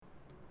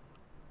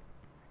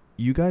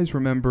You guys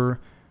remember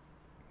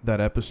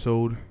that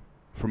episode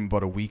from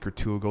about a week or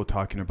two ago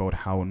talking about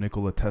how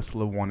Nikola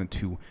Tesla wanted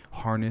to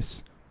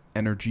harness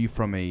energy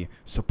from a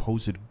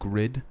supposed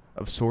grid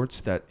of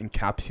sorts that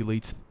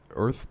encapsulates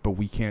Earth, but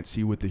we can't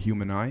see with the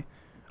human eye?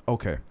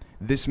 Okay,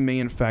 this may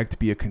in fact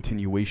be a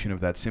continuation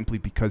of that, simply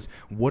because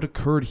what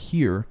occurred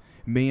here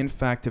may in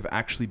fact have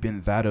actually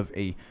been that of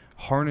a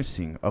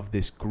harnessing of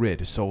this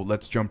grid. So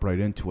let's jump right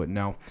into it.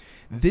 Now,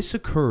 this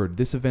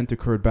event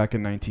occurred back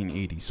in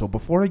 1980. So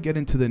before I get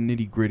into the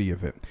nitty-gritty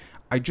of it,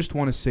 I just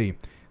want to say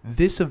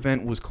this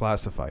event was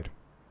classified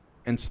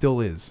and still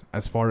is,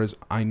 as far as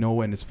I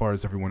know and as far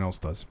as everyone else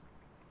does.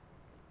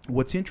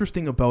 What's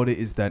interesting about it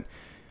is that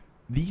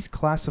these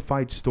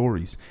classified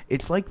stories,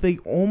 it's like they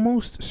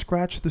almost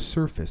scratch the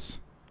surface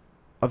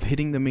of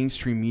hitting the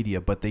mainstream media,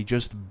 but they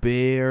just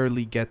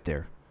barely get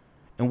there.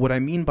 And what I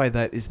mean by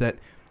that is that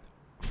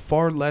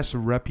far less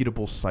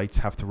reputable sites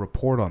have to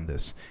report on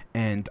this.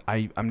 And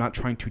I'm not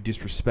trying to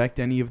disrespect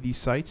any of these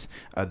sites.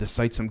 The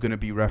sites I'm going to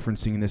be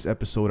referencing in this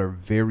episode are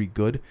very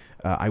good.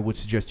 I would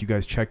suggest you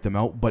guys check them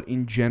out. But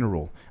in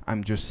general,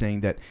 I'm just saying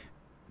that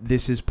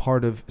this is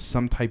part of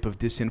some type of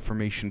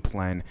disinformation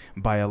plan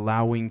by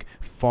allowing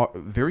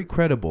very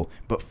credible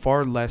but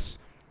far less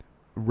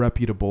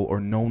reputable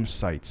or known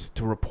sites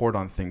to report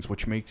on things,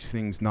 which makes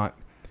things not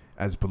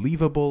as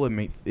believable. It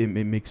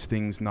makes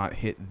things not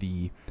hit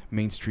the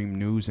mainstream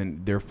news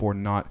and therefore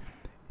not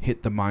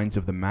hit the minds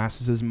of the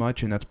masses as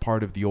much, and that's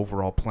part of the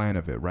overall plan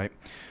of it, right?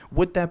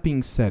 With that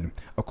being said,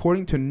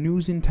 according to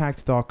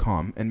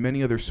newsintact.com and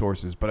many other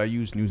sources, but I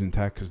use News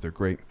Intact because they're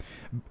great,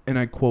 and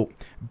I quote,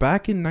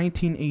 "Back in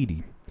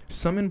 1980,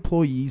 some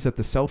employees at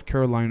the South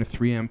Carolina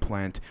 3M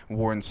plant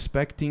were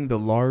inspecting the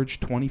large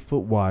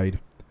 20-foot wide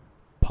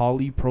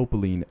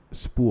polypropylene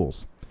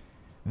spools.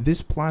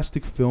 This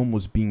plastic film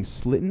was being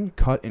slitten,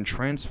 cut, and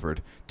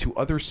transferred to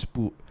other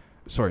spools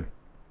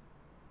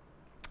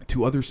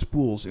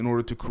in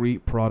order to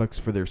create products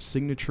for their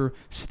signature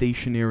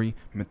stationery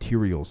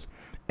materials.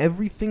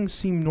 Everything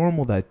seemed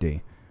normal that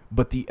day,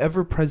 but the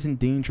ever-present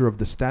danger of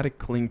the static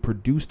cling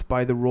produced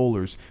by the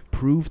rollers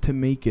proved to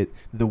make it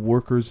the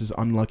workers'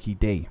 unlucky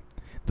day.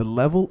 The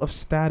level of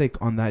static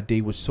on that day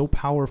was so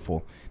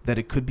powerful that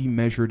it could be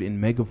measured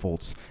in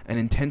megavolts, an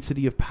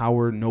intensity of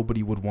power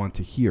nobody would want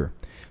to hear.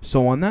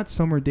 So on that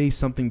summer day,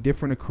 something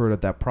different occurred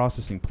at that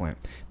processing plant.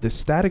 The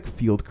static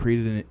field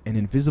created an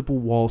invisible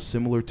wall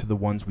similar to the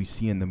ones we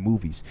see in the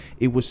movies.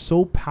 It was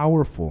so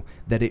powerful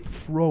that it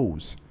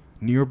froze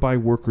nearby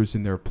workers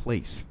in their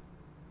place.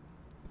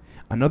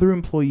 Another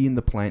employee in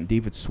the plant,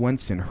 David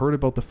Swenson, heard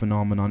about the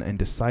phenomenon and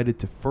decided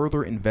to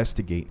further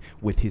investigate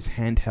with his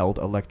handheld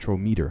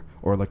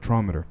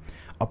electrometer.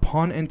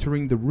 Upon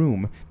entering the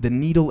room, the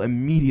needle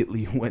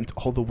immediately went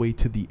all the way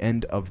to the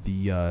end of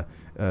the,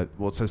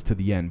 it says to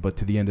the end, but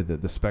to the end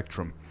of the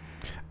spectrum.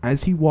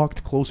 As he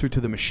walked closer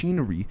to the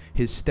machinery,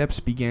 his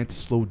steps began to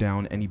slow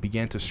down and he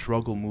began to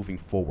struggle moving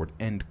forward."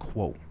 End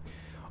quote.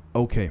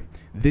 Okay,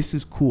 this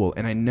is cool,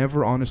 and I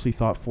never honestly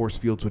thought force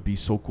fields would be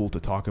so cool to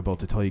talk about,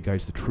 to tell you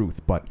guys the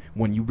truth, but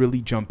when you really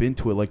jump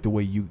into it like the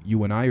way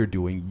you and I are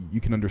doing,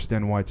 you can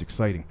understand why it's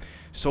exciting.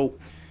 So,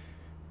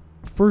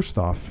 first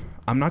off,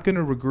 I'm not going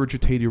to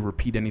regurgitate or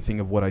repeat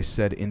anything of what I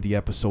said in the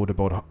episode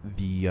about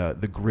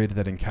the grid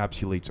that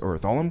encapsulates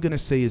Earth. All I'm going to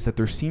say is that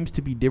there seems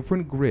to be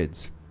different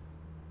grids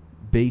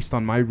based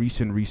on my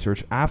recent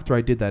research after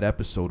I did that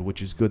episode,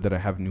 which is good that I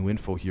have new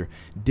info here.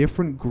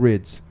 Different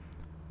grids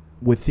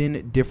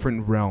within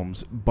different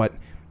realms, but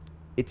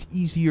it's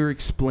easier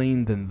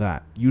explained than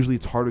that. Usually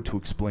it's harder to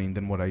explain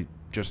than what I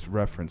just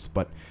referenced,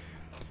 but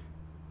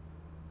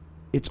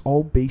it's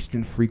all based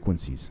in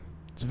frequencies.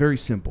 It's very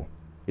simple.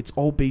 It's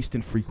all based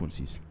in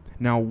frequencies.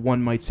 Now,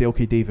 one might say,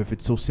 okay, Dave, if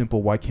it's so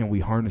simple, why can't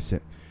we harness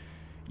it?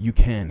 You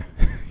can.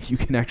 You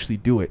can actually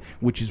do it,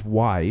 which is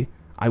why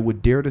I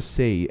would dare to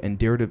say and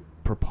dare to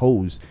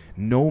propose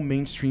no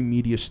mainstream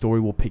media story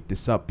will pick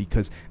this up,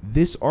 because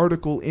this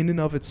article in and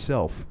of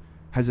itself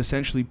has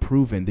essentially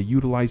proven the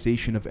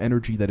utilization of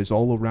energy that is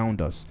all around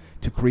us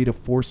to create a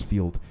force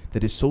field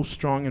that is so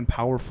strong and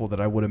powerful that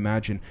I would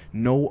imagine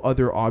no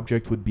other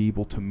object would be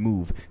able to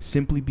move,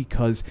 simply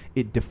because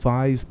it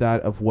defies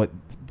that of what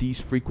these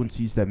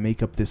frequencies that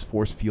make up this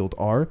force field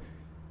are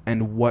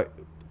and what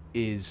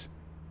is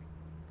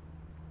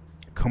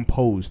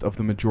composed of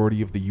the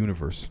majority of the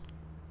universe,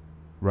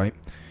 right?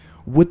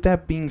 With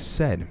that being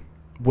said,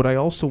 what I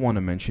also want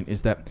to mention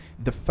is that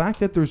the fact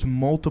that there's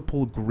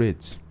multiple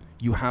grids.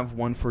 You have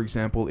one, for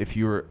example, if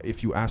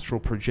you astral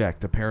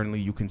project,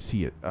 apparently you can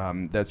see it.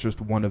 That's just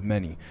one of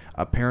many.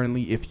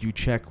 Apparently, if you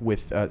check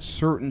with a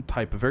certain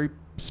type, a very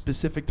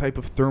specific type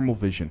of thermal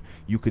vision,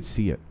 you could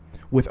see it.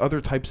 With other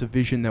types of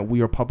vision that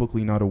we are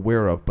publicly not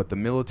aware of, but the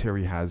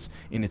military has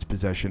in its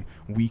possession,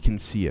 we can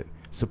see it.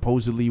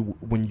 Supposedly,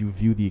 when you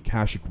view the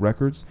Akashic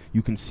records,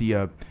 you can see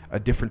a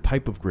different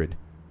type of grid,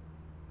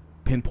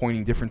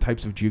 pinpointing different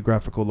types of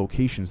geographical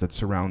locations that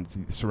surround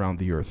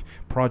the Earth.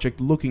 Project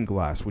Looking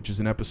Glass, which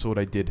is an episode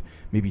I did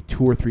maybe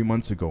 2 or 3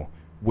 months ago,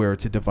 where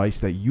it's a device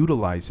that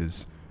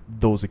utilizes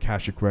those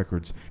Akashic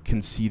records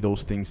can see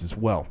those things as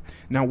well.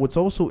 Now, what's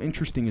also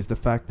interesting is the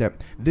fact that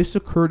this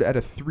occurred at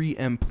a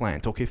 3M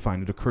plant. Okay,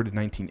 fine, it occurred in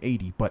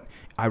 1980, but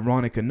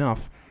ironic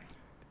enough,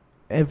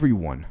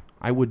 everyone,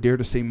 I would dare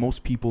to say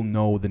most people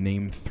know the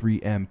name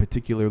 3M,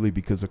 particularly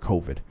because of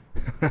COVID.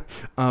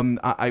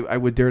 I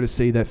would dare to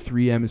say that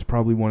 3M is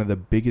probably one of the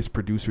biggest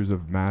producers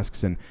of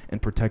masks and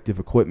protective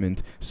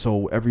equipment,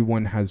 so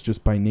everyone has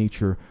just by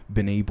nature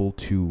been able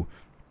to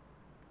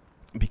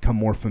become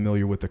more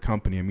familiar with the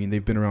company. I mean,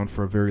 they've been around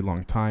for a very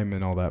long time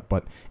and all that,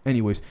 but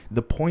anyways,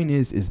 the point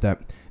is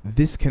that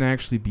this can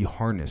actually be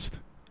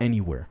harnessed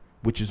anywhere,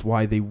 which is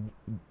why they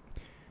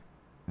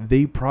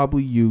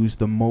probably use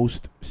the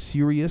most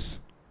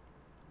serious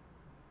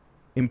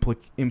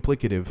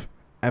implicative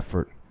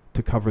effort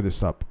to cover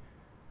this up.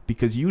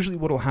 Because usually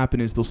what will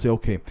happen is they'll say,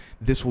 okay,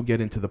 this will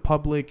get into the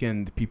public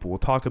and people will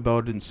talk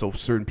about it, and so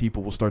certain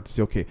people will start to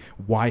say, okay,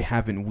 why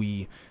haven't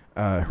we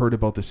heard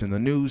about this in the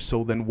news?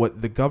 So then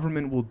what the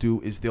government will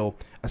do is they'll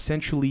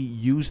essentially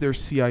use their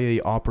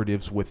CIA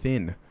operatives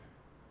within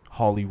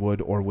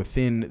Hollywood or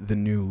within the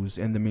news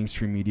and the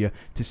mainstream media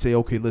to say,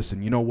 okay,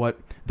 listen, you know what?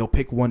 They'll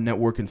pick one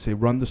network and say,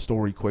 run the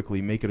story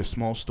quickly, make it a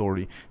small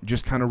story,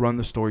 just kind of run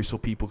the story so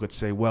people could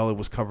say, well, it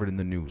was covered in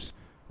the news,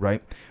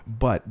 right?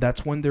 But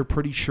that's when they're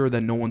pretty sure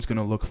that no one's going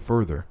to look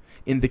further.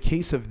 In the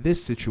case of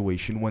this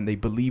situation, when they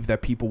believe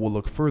that people will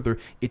look further,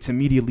 it's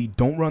immediately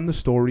don't run the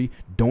story,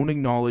 don't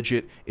acknowledge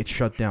it, it's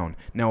shut down.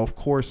 Now, of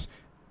course,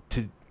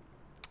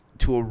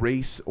 to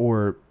erase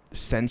or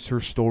censor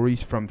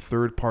stories from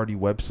third-party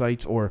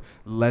websites or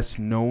less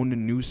known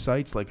news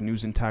sites like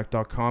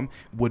newsintact.com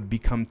would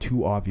become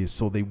too obvious,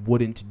 so they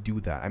wouldn't do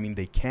that. I mean,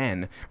 they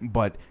can,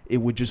 but it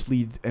would just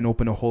lead and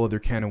open a whole other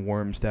can of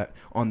worms that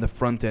on the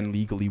front end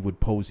legally would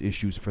pose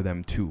issues for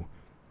them too.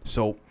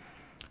 So,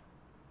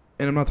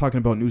 and I'm not talking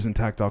about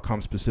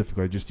newsintact.com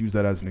specifically, I just use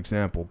that as an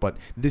example, but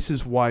this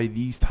is why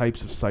these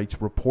types of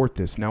sites report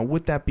this. Now,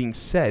 with that being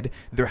said,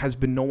 there has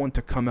been no one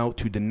to come out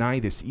to deny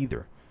this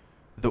either.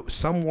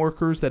 Some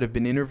workers that have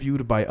been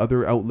interviewed by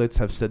other outlets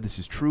have said this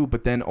is true,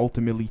 but then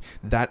ultimately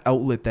that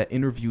outlet that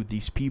interviewed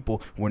these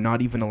people were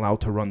not even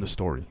allowed to run the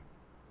story.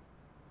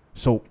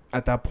 So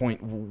at that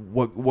point,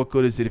 what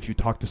good is it if you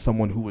talk to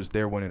someone who was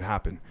there when it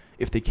happened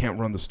if they can't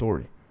run the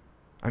story?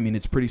 I mean,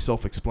 it's pretty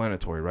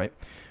self-explanatory, right?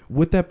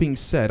 With that being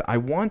said, I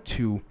want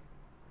to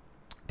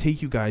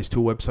take you guys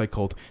to a website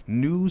called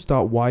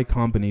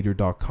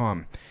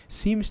news.ycombinator.com.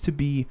 Seems to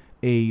be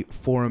a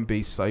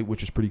forum-based site,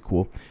 which is pretty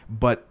cool,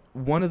 but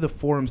one of the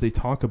forums they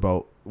talk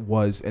about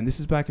was, and this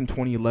is back in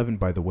 2011,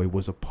 by the way,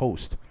 was a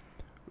post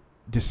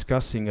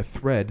discussing a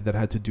thread that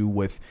had to do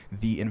with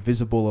the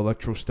invisible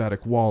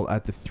electrostatic wall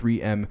at the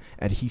 3M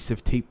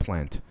adhesive tape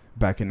plant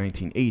back in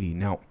 1980.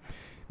 Now,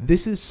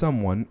 this is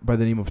someone by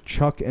the name of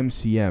Chuck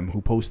MCM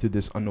who posted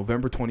this on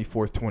November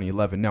 24th,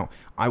 2011. Now,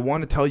 I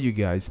want to tell you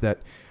guys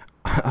that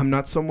I'm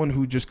not someone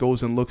who just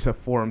goes and looks at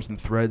forums and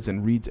threads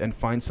and reads and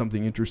finds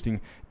something interesting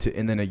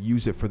and then I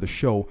use it for the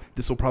show.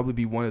 This will probably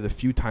be one of the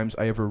few times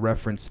I ever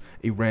reference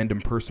a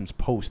random person's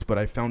post, but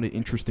I found it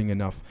interesting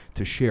enough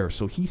to share.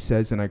 So he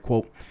says, and I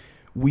quote,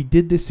 "We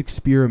did this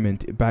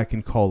experiment back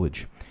in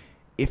college.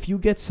 If you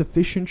get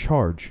sufficient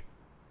charge,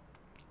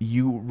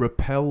 you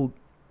repel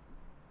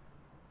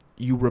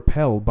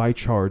by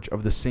charge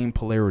of the same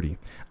polarity.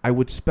 I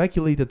would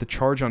speculate that the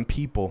charge on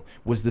people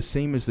was the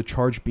same as the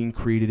charge being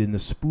created in the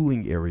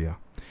spooling area.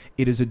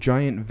 It is a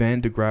giant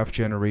Van de Graaff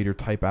generator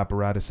type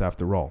apparatus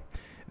after all.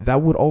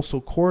 That would also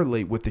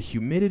correlate with the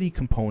humidity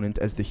component,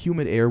 as the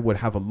humid air would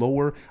have a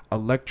lower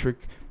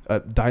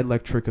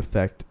dielectric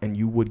effect and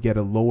you would get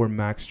a lower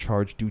max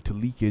charge due to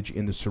leakage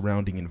in the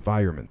surrounding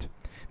environment.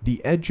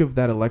 The edge of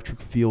that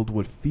electric field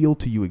would feel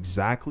to you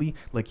exactly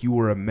like you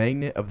were a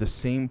magnet of the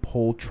same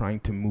pole trying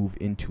to move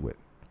into it.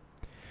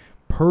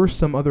 Per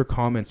some other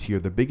comments here,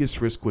 the biggest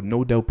risk would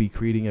no doubt be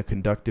creating a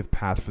conductive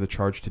path for the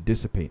charge to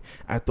dissipate.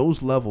 At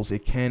those levels,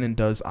 it can and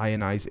does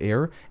ionize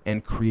air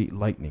and create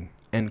lightning."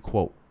 End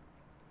quote.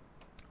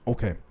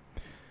 Okay.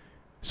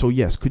 So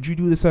yes, could you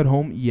do this at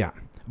home? Yeah,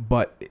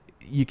 but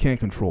you can't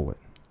control it.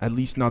 At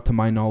least not to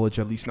my knowledge,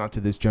 at least not to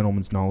this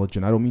gentleman's knowledge.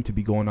 And I don't mean to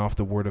be going off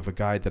the word of a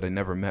guy that I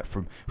never met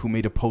who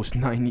made a post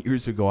 9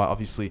 years ago,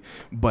 obviously.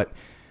 But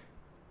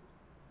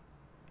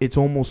it's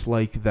almost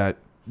like that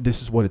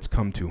this is what it's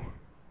come to.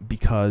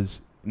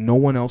 Because no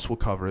one else will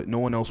cover it. No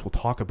one else will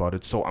talk about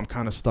it. So I'm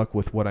kind of stuck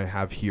with what I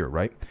have here,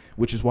 right?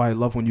 Which is why I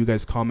love when you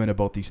guys comment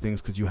about these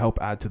things, because you help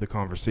add to the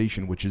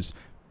conversation, which is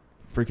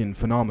freaking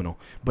phenomenal.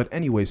 But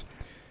anyways,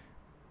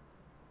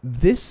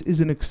 this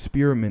is an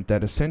experiment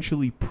that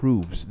essentially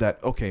proves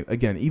that, okay,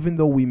 again, even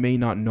though we may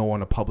not know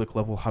on a public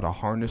level how to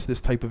harness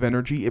this type of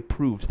energy, it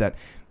proves that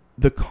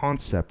the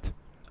concept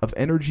of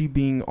energy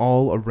being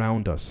all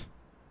around us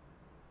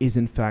is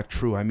in fact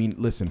true. I mean,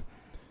 listen,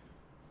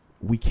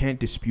 we can't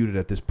dispute it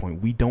at this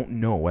point. We don't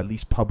know, at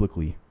least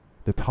publicly.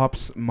 The top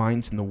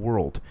minds in the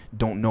world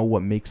don't know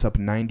what makes up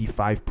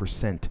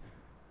 95%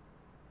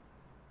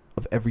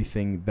 of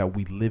everything that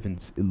we live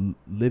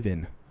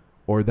in.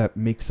 Or that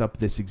makes up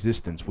this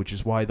existence, which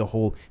is why the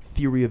whole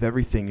theory of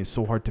everything is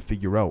so hard to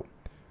figure out.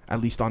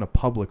 at least on a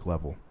public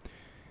level.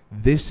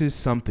 This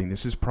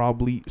is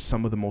probably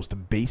some of the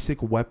most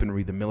basic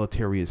weaponry the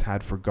military has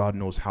had for God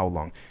knows how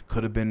long.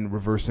 Could have been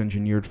reverse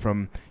engineered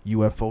from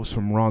UFOs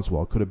from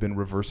Roswell. Could have been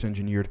reverse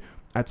engineered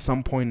at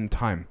some point in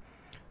time.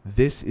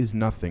 This is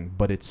nothing,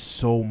 but it's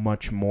so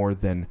much more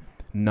than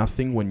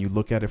nothing when you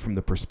look at it from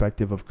the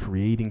perspective of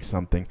creating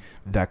something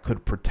that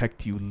could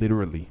protect you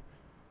literally.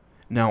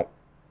 Now,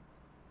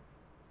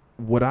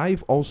 what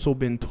I've also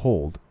been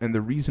told, and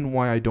the reason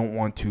why I don't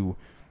want to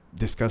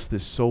discuss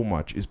this so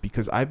much, is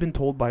because I've been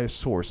told by a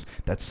source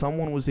that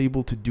someone was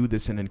able to do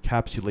this and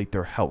encapsulate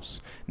their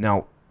house.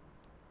 Now,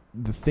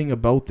 the thing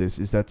about this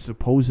is that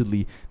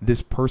supposedly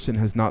this person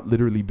has not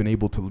literally been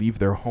able to leave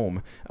their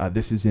home.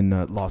 This is in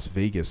Las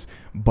Vegas,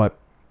 but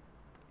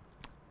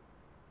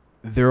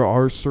there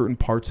are certain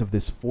parts of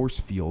this force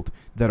field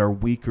that are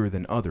weaker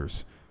than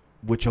others,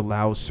 which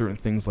allows certain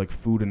things like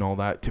food and all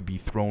that to be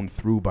thrown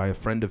through by a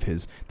friend of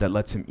his that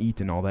lets him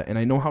eat and all that. And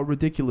I know how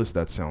ridiculous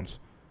that sounds,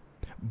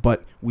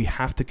 but we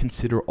have to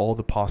consider all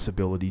the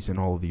possibilities and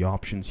all of the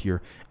options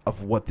here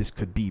of what this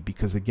could be,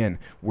 because again,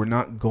 we're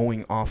not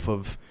going off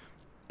of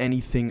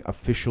anything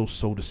official,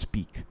 so to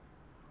speak.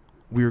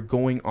 We're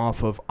going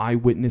off of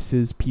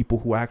eyewitnesses, people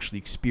who actually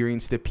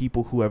experienced it,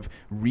 people who have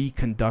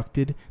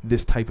reconducted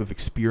this type of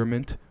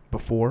experiment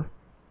before.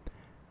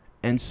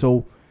 And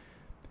so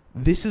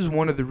this is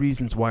one of the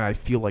reasons why I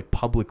feel like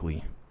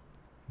publicly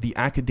the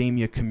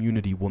academia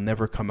community will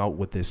never come out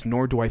with this,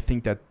 nor do I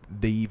think that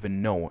they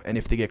even know. And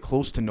if they get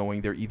close to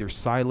knowing, they're either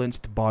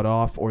silenced, bought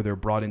off, or they're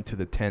brought into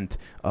the tent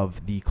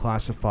of the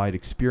classified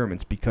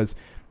experiments, because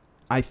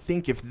I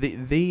think if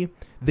they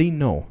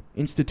know,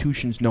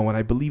 institutions know, and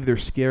I believe they're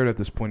scared at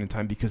this point in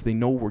time because they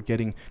know we're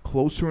getting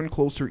closer and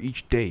closer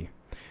each day.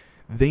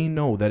 They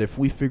know that if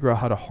we figure out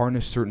how to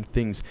harness certain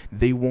things,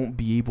 they won't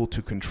be able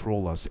to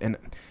control us. And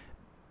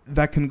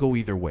that can go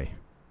either way.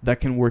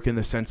 That can work in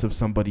the sense of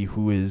somebody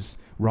who is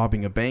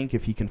robbing a bank.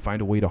 If he can find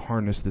a way to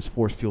harness this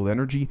force field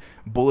energy,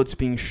 bullets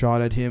being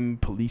shot at him,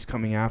 police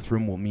coming after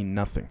him will mean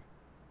nothing.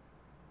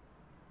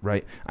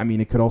 Right? I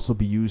mean, it could also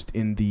be used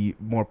in the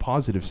more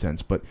positive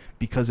sense, but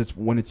because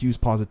when it's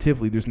used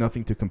positively, there's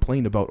nothing to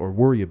complain about or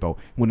worry about.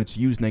 When it's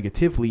used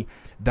negatively,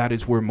 that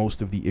is where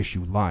most of the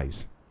issue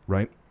lies,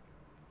 right?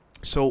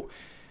 So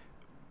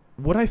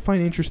what I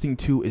find interesting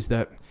too is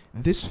that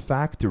this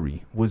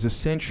factory was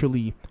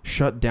essentially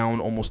shut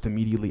down almost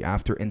immediately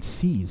after and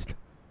seized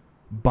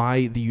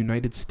by the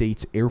United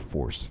States Air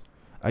Force.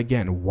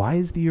 Again, why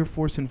is the Air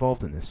Force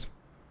involved in this?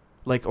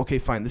 Like, okay,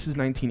 fine, this is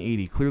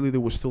 1980. Clearly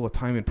there was still a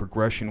time in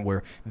progression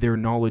where their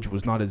knowledge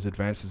was not as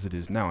advanced as it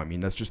is now. I mean,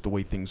 that's just the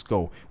way things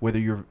go. Whether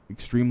you're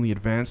extremely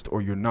advanced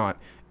or you're not,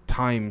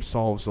 time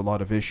solves a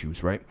lot of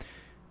issues, right?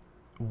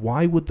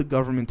 Why would the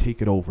government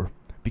take it over?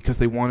 Because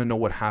they want to know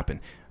what happened.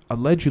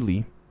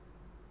 Allegedly,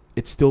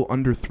 it's still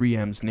under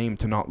 3M's name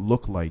to not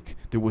look like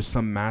there was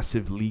some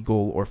massive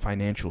legal or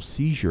financial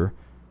seizure,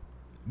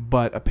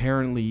 but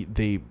apparently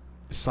they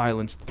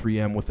silenced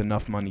 3M with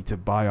enough money to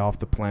buy off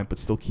the plant but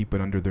still keep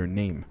it under their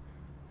name.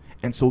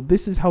 And so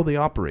this is how they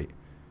operate.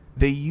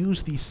 They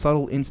use these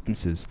subtle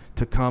instances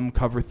to come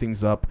cover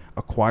things up,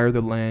 acquire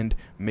the land,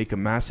 make a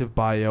massive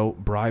buyout,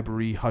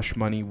 bribery, hush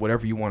money,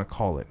 whatever you want to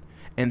call it.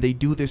 And they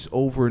do this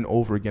over and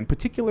over again,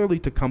 particularly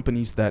to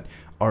companies that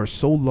are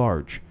so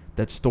large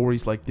that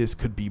stories like this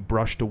could be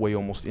brushed away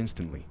almost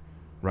instantly,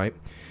 right?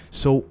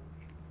 So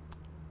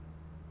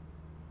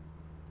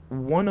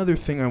one other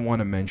thing I want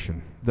to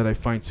mention that I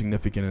find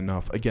significant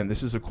enough, again,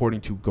 this is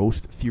according to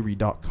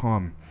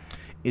ghosttheory.com,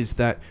 is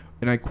that,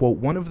 and I quote,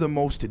 one of the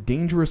most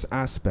dangerous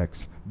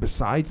aspects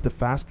besides the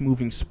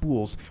fast-moving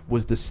spools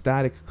was the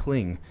static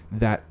cling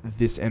that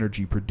this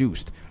energy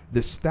produced.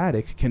 The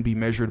static can be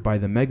measured by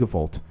the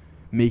megavolt,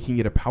 making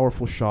it a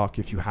powerful shock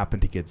if you happen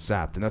to get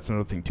zapped. And that's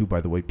another thing too, by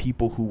the way.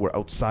 People who were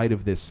outside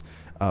of this,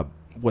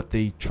 what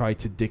they tried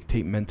to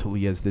dictate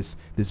mentally as this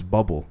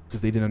bubble,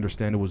 because they didn't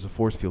understand it was a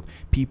force field.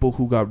 People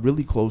who got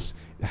really close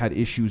had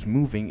issues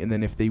moving, and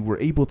then if they were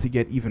able to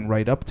get even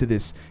right up to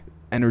this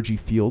energy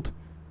field,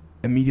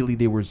 immediately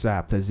they were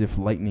zapped, as if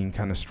lightning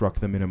kind of struck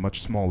them in a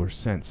much smaller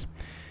sense.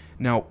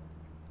 Now,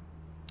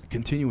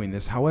 continuing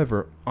this,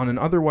 however, on an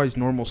otherwise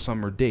normal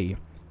summer day,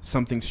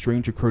 something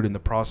strange occurred in the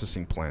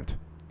processing plant.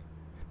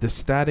 The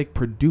static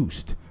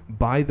produced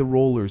by the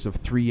rollers of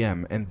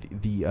 3M and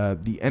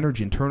the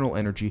energy, internal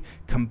energy,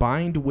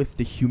 combined with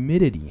the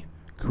humidity,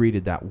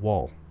 created that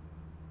wall.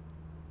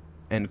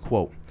 End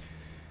quote.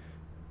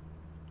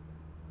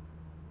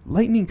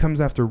 Lightning comes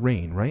after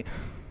rain, right?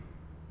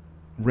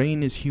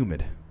 Rain is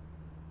humid.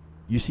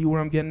 You see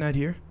where I'm getting at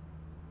here?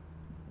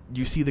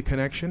 Do you see the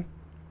connection?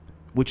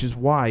 Which is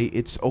why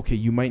it's, okay,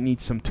 you might need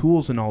some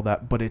tools and all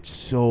that, but it's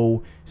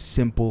so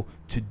simple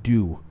to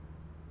do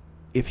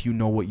if you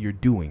know what you're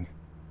doing,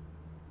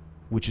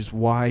 which is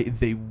why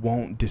they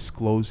won't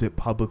disclose it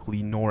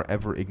publicly nor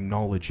ever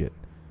acknowledge it.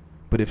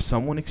 But if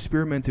someone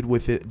experimented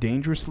with it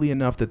dangerously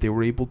enough that they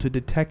were able to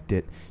detect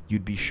it,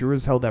 you'd be sure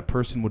as hell that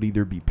person would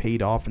either be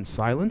paid off and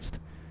silenced,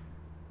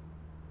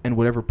 and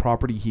whatever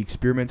property he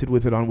experimented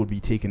with it on would be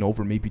taken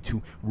over, maybe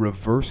to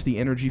reverse the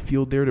energy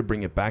field there to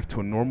bring it back to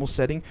a normal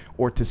setting,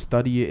 or to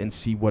study it and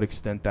see what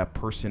extent that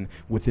person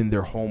within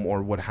their home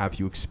or what have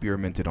you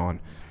experimented on.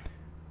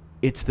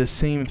 It's the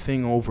same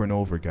thing over and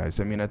over, guys.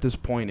 I mean, at this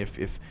point,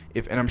 if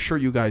and I'm sure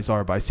you guys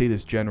are, but I say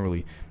this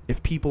generally,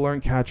 if people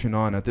aren't catching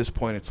on at this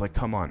point, it's like,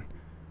 come on,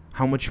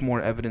 how much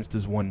more evidence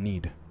does one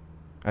need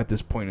at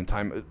this point in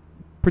time,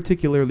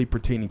 particularly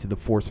pertaining to the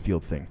force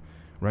field thing,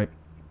 right?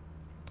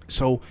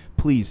 So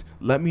please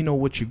let me know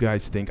what you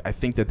guys think. I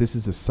think that this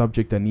is a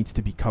subject that needs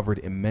to be covered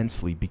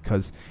immensely,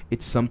 because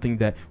it's something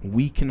that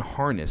we can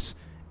harness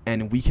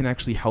and we can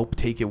actually help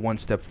take it one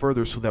step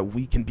further so that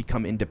we can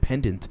become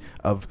independent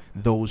of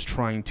those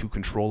trying to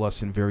control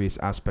us in various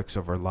aspects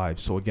of our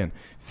lives. So again,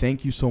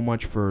 thank you so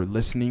much for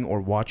listening or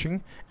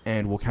watching,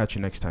 and we'll catch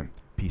you next time.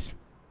 Peace.